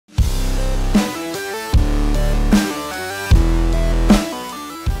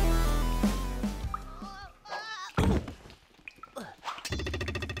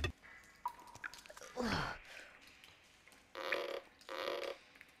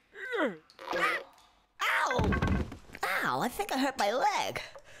think I hurt my leg.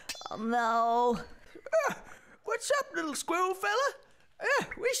 Oh, no. What's up, little squirrel fella?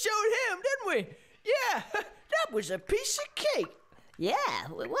 We showed him, didn't we? Yeah, that was a piece of cake. Yeah,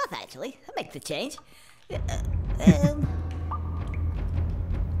 it was actually. That makes the change. I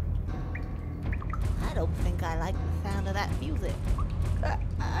don't think I like the sound of that music.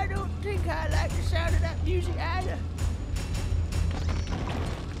 I don't think I like the sound of that music either.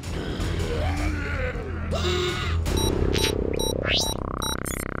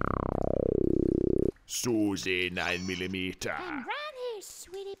 Susie 9mm. I'm right here,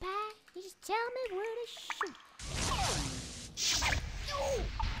 sweetie pie. You just tell me where to shoot.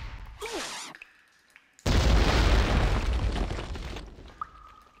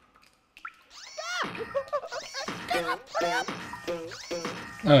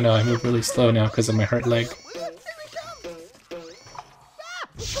 Oh no, I move really slow now because of my hurt leg.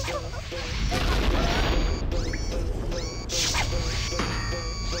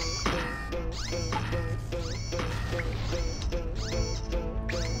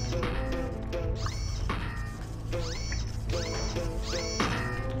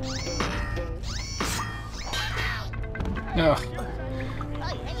 Ugh.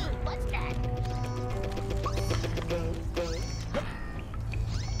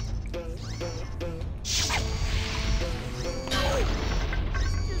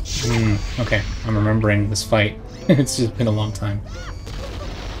 Okay, I'm remembering this fight. It's just been a long time.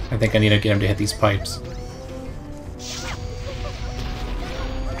 I think I need to get him to hit these pipes.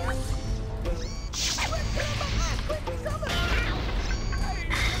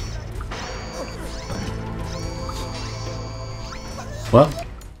 Well,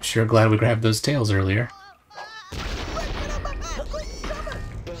 sure glad we grabbed those tails earlier.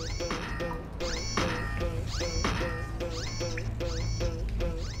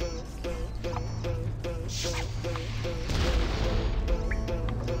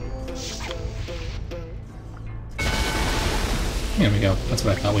 There we go. That's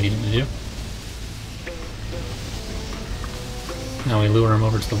what I thought we needed to do. Now we lure him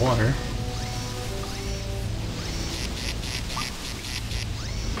over to the water.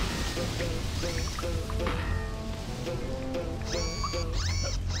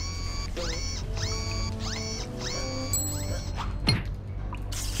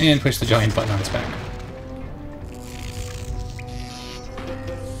 And push the giant button on its back.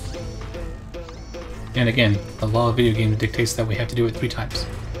 And again, the law of video game dictates that we have to do it 3 times.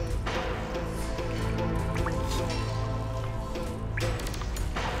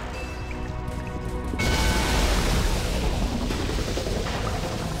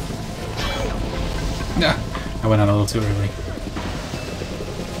 Nah, I went out a little too early.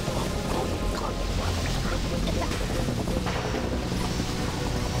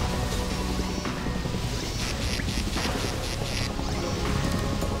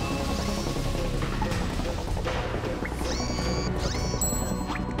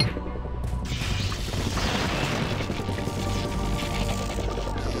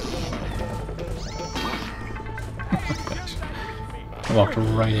 I walked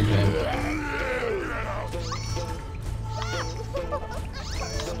right into him.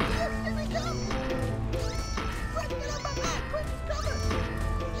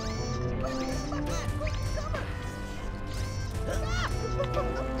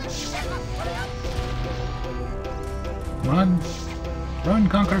 Run! Run,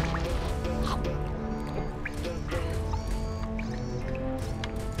 Conker!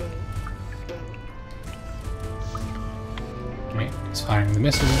 Wait, he's firing the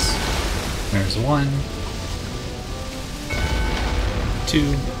missiles. There's 1. 2.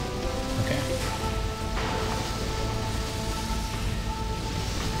 Okay.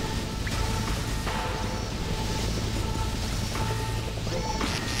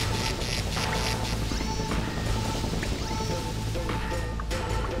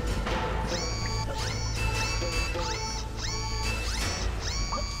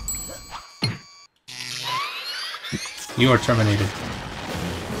 You are terminated.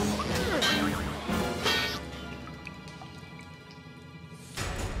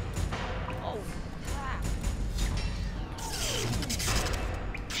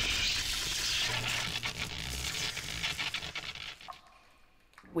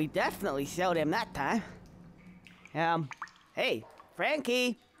 We definitely showed him that time. Hey,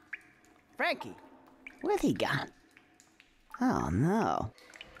 Frankie. Frankie, where's he gone? Oh, no.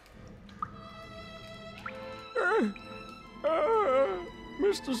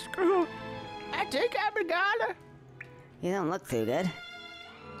 Mr. Squirrel, I think I'm a goner. You don't look too good.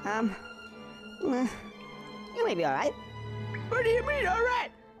 You may be alright. What do you mean, all right?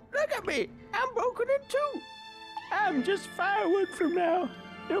 Look at me. I'm broken in two. I'm just firewood from now.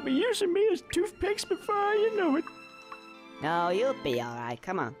 They'll be using me as toothpicks before you know it. No, you'll be alright.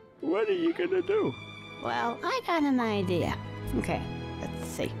 Come on. What are you gonna do? Well, I got an idea. Okay, let's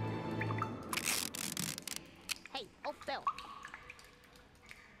see. Hey, oh, Bill.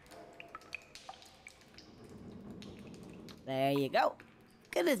 There you go.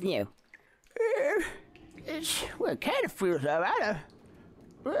 Good as new. Well, it kind of feels alright.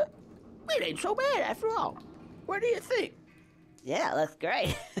 But it ain't so bad after all. What do you think? Yeah, looks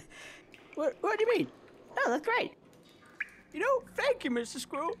great. What do you mean? No, looks great. You know, thank you, Mr.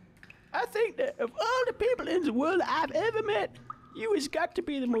 Squirrel. I think that of all the people in the world I've ever met, you has got to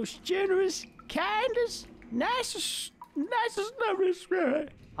be the most generous, kindest, nicest, loveliest guy.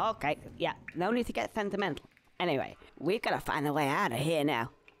 Okay, yeah, no need to get sentimental. Anyway, we've got to find a way out of here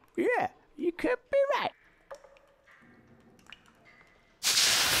now. Yeah, you could be right.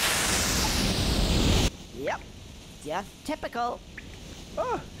 Yep, just typical.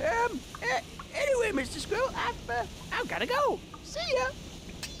 Oh, anyway, Mr. Squirrel, I've gotta go. See ya.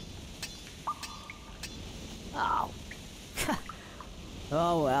 Oh.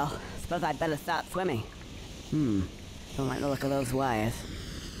 Oh well, suppose I'd better start swimming. Don't like the look of those wires.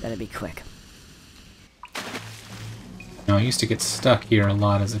 Better be quick. No, I used to get stuck here a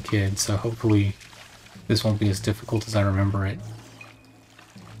lot as a kid, so hopefully this won't be as difficult as I remember it.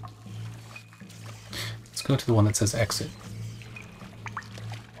 Let's go to the one that says exit.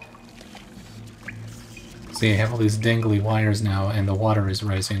 See, I have all these dangly wires now, and the water is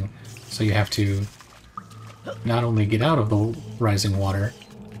rising, so you have to not only get out of the rising water,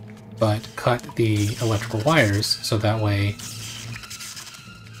 but cut the electrical wires so that way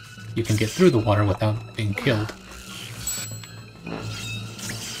you can get through the water without being killed.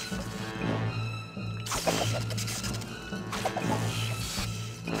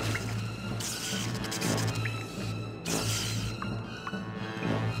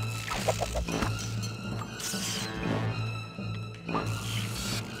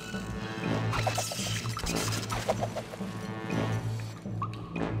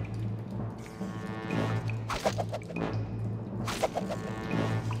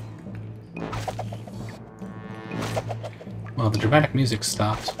 Well, the dramatic music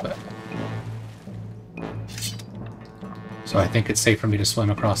stopped, but... So I think it's safe for me to swim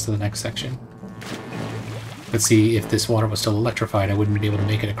across to the next section. But see, if this water was still electrified, I wouldn't be able to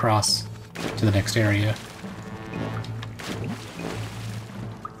make it across to the next area.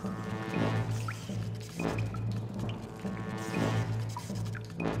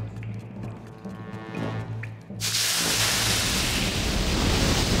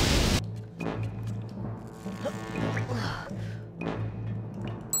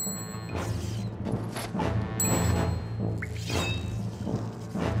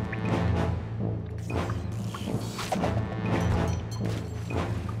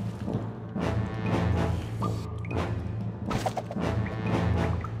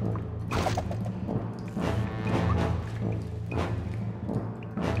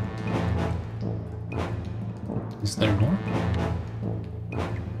 Is there more?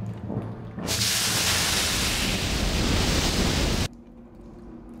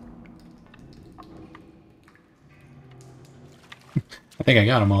 I think I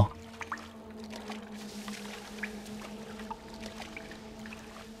got them all.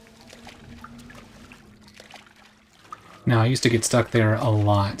 Now, I used to get stuck there a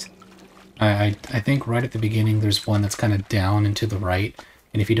lot. I think right at the beginning there's one that's kind of down and to the right,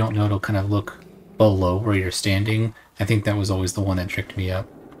 and if you don't know, it'll kind of look below where you're standing. I think that was always the one that tricked me up.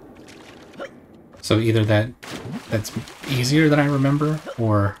 So either that's easier than I remember,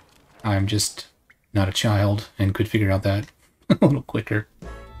 or I'm just not a child and could figure out that a little quicker.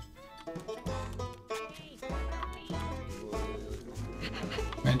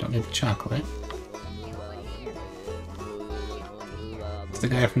 I don't need the chocolate. It's the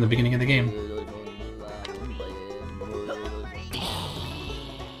guy from the beginning of the game.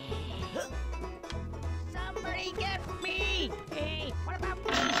 Somebody get me! Hey, what about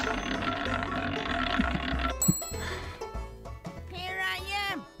me? Here I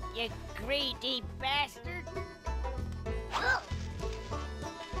am, you greedy bastard!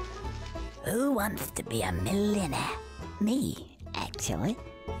 Who wants to be a millionaire? Me, actually.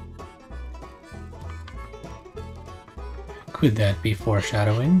 Could that be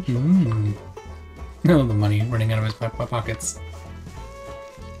foreshadowing? No, the money running out of his pockets.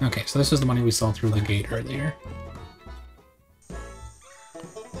 Okay, so this is the money we saw through the gate earlier.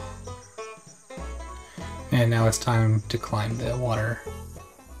 And now it's time to climb the water.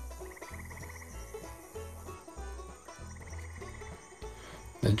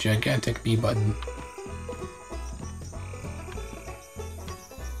 The gigantic B button.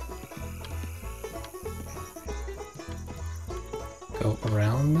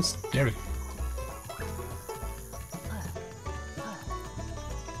 this? There we go.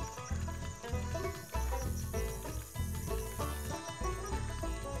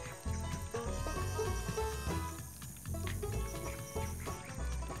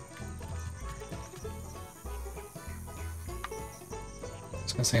 I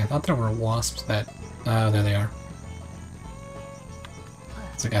was gonna say, I thought there were wasps that... Oh, there they are.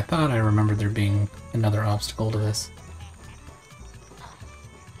 It's like, I thought I remembered there being another obstacle to this.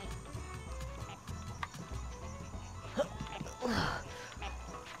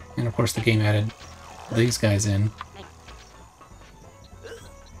 And of course the game added these guys in.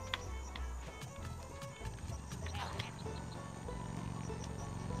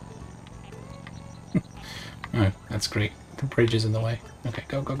 Oh, that's great. The bridge is in the way. Okay,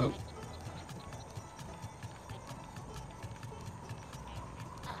 go, go, go.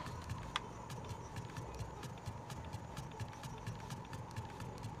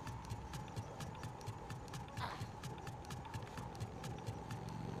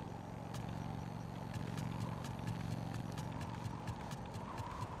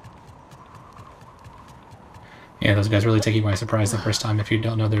 Yeah, those guys really take you by surprise the first time if you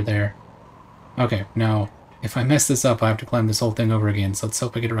don't know they're there. Okay, now, if I mess this up, I have to climb this whole thing over again, so let's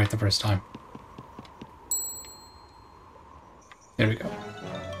hope I get it right the first time. There we go.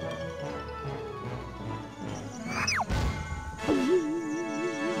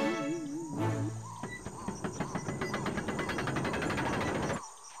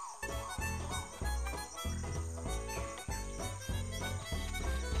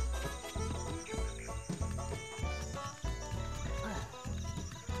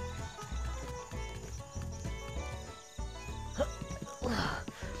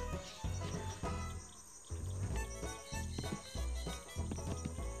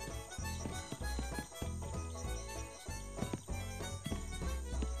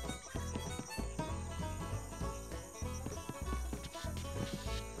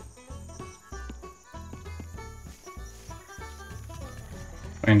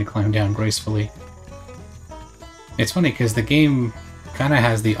 Trying to climb down gracefully. It's funny because the game kind of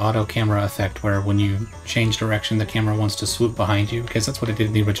has the auto camera effect where when you change direction the camera wants to swoop behind you, because that's what it did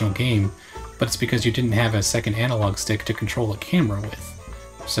in the original game, but it's because you didn't have a second analog stick to control a camera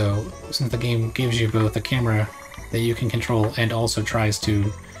with. So since the game gives you both a camera that you can control and also tries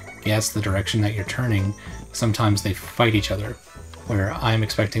to guess the direction that you're turning, sometimes they fight each other, where I'm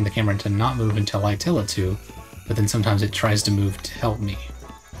expecting the camera to not move until I tell it to, but then sometimes it tries to move to help me.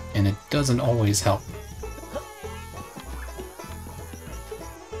 And it doesn't always help.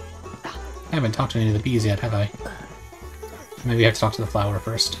 I haven't talked to any of the bees yet, have I? Maybe I have to talk to the flower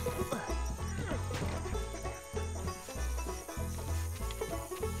first.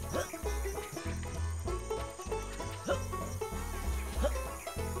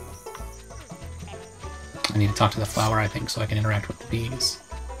 I need to talk to the flower, I think, so I can interact with the bees.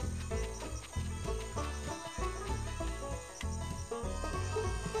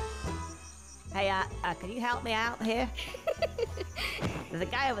 Hey, can you help me out here? There's a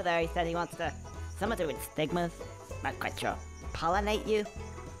guy over there, he said he wants to... something to do with stigmas. Not quite sure. Pollinate you?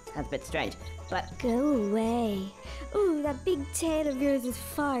 Sounds a bit strange, but... Go away. Ooh, that big tail of yours is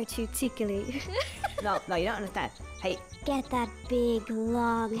far too tickly. No, you don't understand. Hey... Get that big,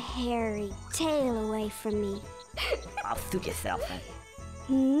 long, hairy tail away from me. I'll suit yourself,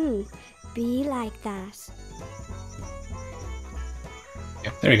 then. Be like that.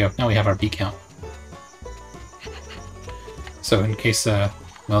 Yep, there you go. Now we have our bee count. So in case,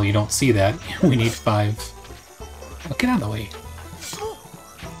 well, you don't see that, we need 5. Oh, get out of the way.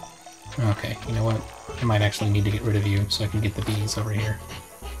 Okay, you know what? I might actually need to get rid of you so I can get the bees over here.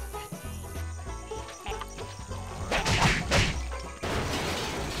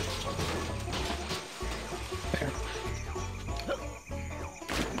 There.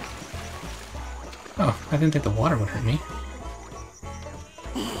 Oh, I didn't think the water would hurt me.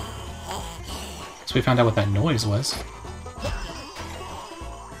 So we found out what that noise was.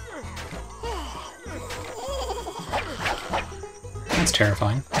 That's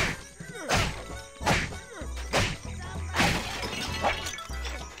terrifying.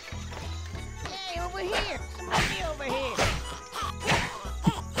 Hey, over here! Somebody over here!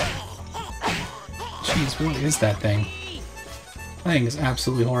 Jeez, what is that thing? That thing is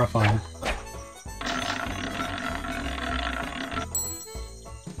absolutely horrifying.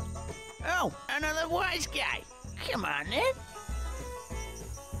 Oh, another wise guy. Come on, then.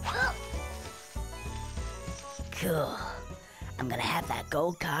 Cool. I'm gonna have that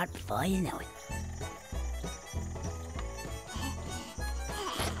gold card before you know it.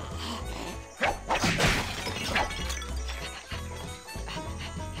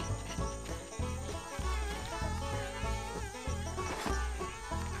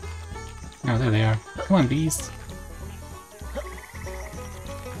 Oh, there they are. Come on, bees.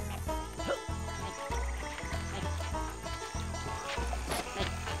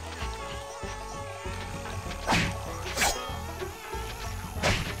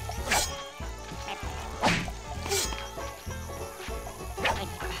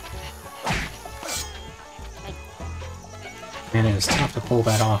 And it is tough to pull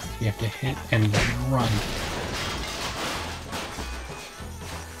that off. You have to hit and then run.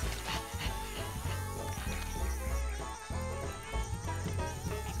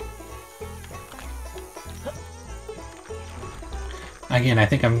 Again, I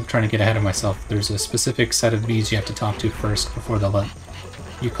think I'm trying to get ahead of myself. There's a specific set of bees you have to talk to first before they'll let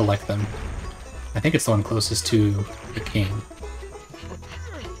you collect them. I think it's the one closest to the king.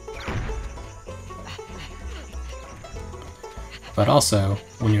 But also,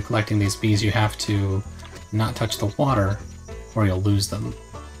 when you're collecting these bees, you have to not touch the water or you'll lose them.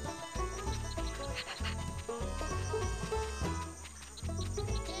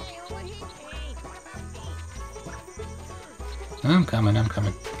 I'm coming, I'm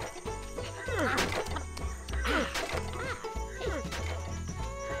coming.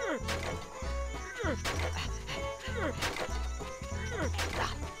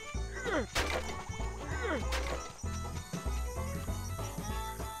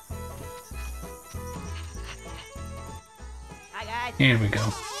 Hi guys. Here we go.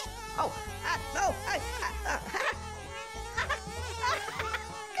 Oh, no.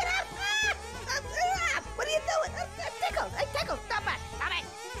 Get up! What are you doing? Tickles! Hey, Tickles, stop it! Stop it!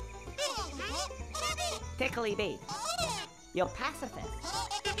 Tickly bee. You're pacifist.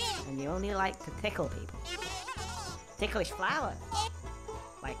 And you only like to tickle people. Ticklish flowers.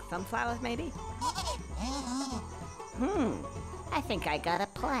 Like sunflowers, maybe? I think I got a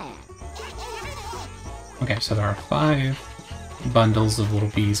plan. Okay, so there are 5 bundles of little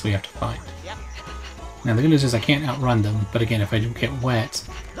bees we have to find. Yep. Now the good news is I can't outrun them, but again, if I don't get wet,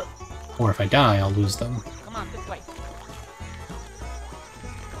 or if I die, I'll lose them. Come on, this way.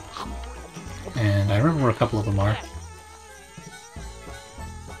 And I remember where a couple of them are.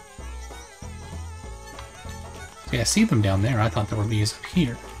 See, I see them down there. I thought there were bees up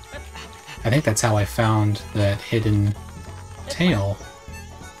here. I think that's how I found that hidden tail.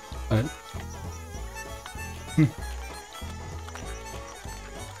 But Come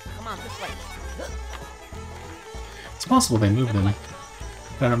on, this way. it's possible they moved them.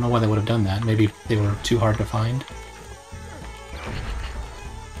 But I don't know why they would have done that. Maybe they were too hard to find.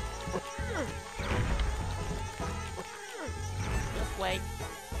 This way.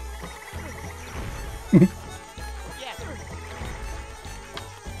 Yes.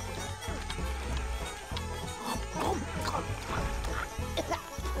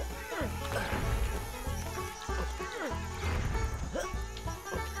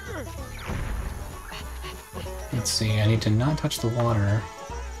 Let's see, I need to not touch the water.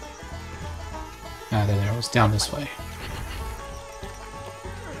 Ah, there it was. Down this way.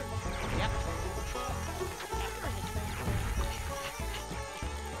 Yep.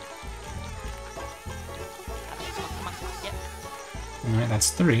 Come on. Yep. Alright,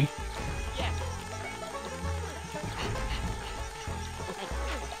 that's 3. Yeah.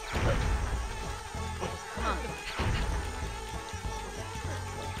 Come on.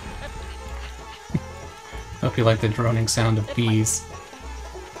 Hope you like the droning sound of bees.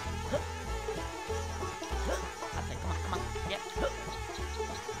 Okay, come on. Yep.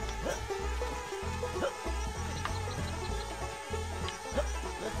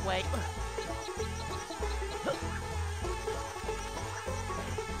 This way.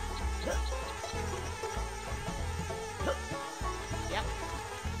 Yep.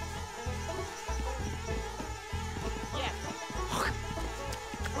 Yes.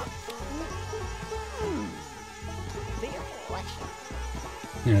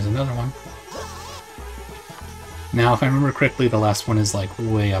 There's another one. Now, if I remember correctly, the last one is like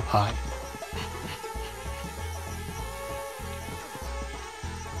way up high.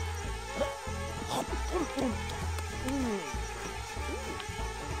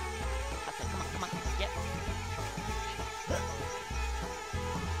 Okay, come on. Yep.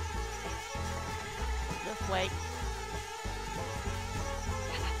 This way.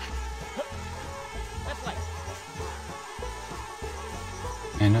 This way.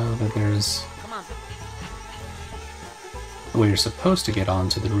 I know that there's Come on. a way you're supposed to get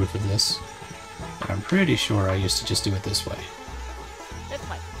onto the roof of this, but I'm pretty sure I used to just do it this way. This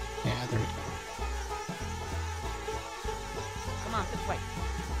way. Yeah, there. Come on, this way.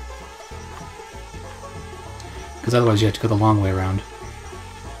 Because otherwise you have to go the long way around.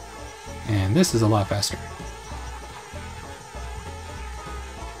 And this is a lot faster.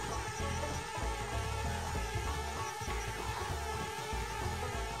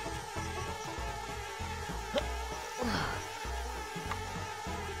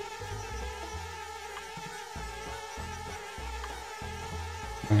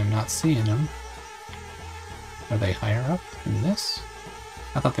 I'm not seeing them. Are they higher up than this?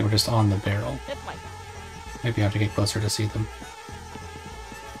 I thought they were just on the barrel. This way. Maybe I have to get closer to see them.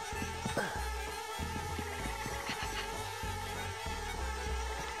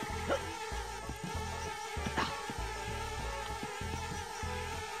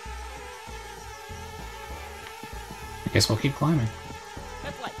 I guess we'll keep climbing.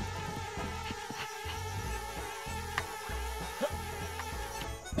 This way.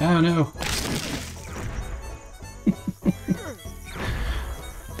 Oh no!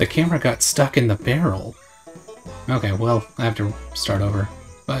 The camera got stuck in the barrel. Okay, well, I have to start over.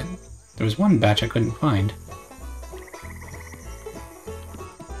 But there was one batch I couldn't find.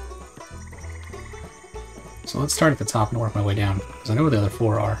 So let's start at the top and work my way down, because I know where the other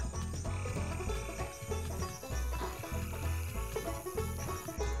 4 are.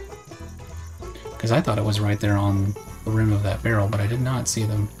 Because I thought it was right there on the rim of that barrel, but I did not see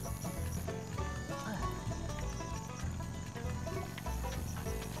them.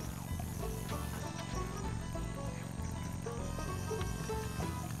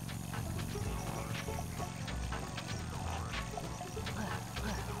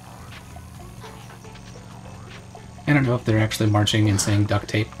 I don't know if they're actually marching and saying duct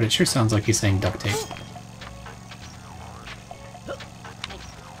tape, but it sure sounds like he's saying duct tape.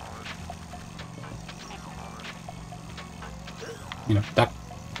 You know, duct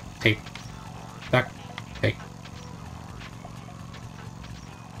tape. Duct tape.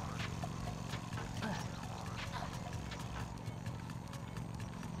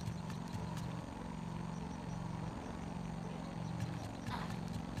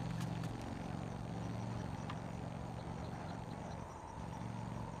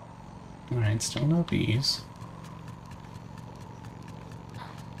 Alright, still no bees.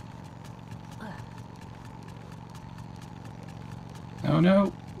 Oh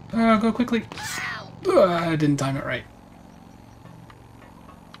no! Oh, go quickly! I didn't time it right.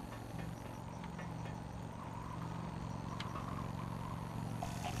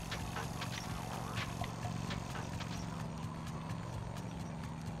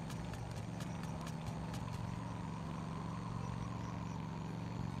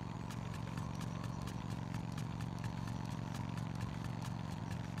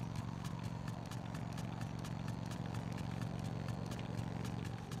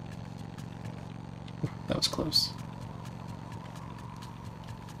 That was close.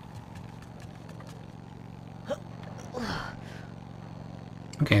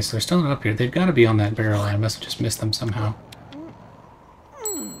 Okay, so they're still not up here. They've got to be on that barrel. I must have just missed them somehow.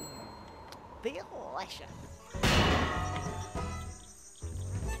 Delicious.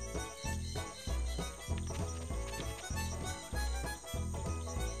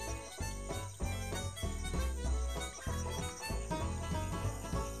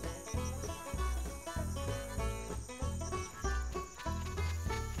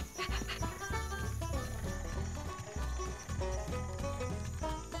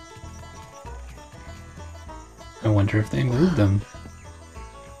 I wonder if they moved them.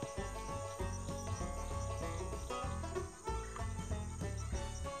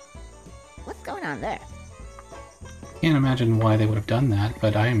 What's going on there? Can't imagine why they would have done that,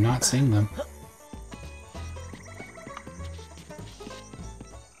 but I am not seeing them.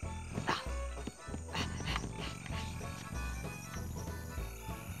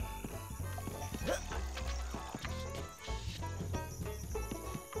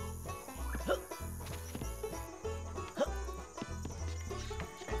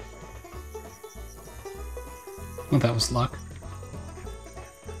 Well, that was luck.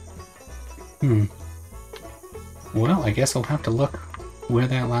 Well, I guess I'll have to look where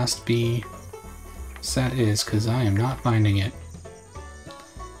that last bee set is, because I am not finding it.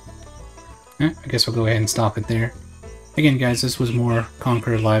 I guess we'll go ahead and stop it there. Again, guys, this was more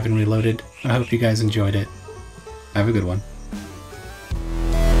Conker Live and Reloaded. I hope you guys enjoyed it. Have a good one.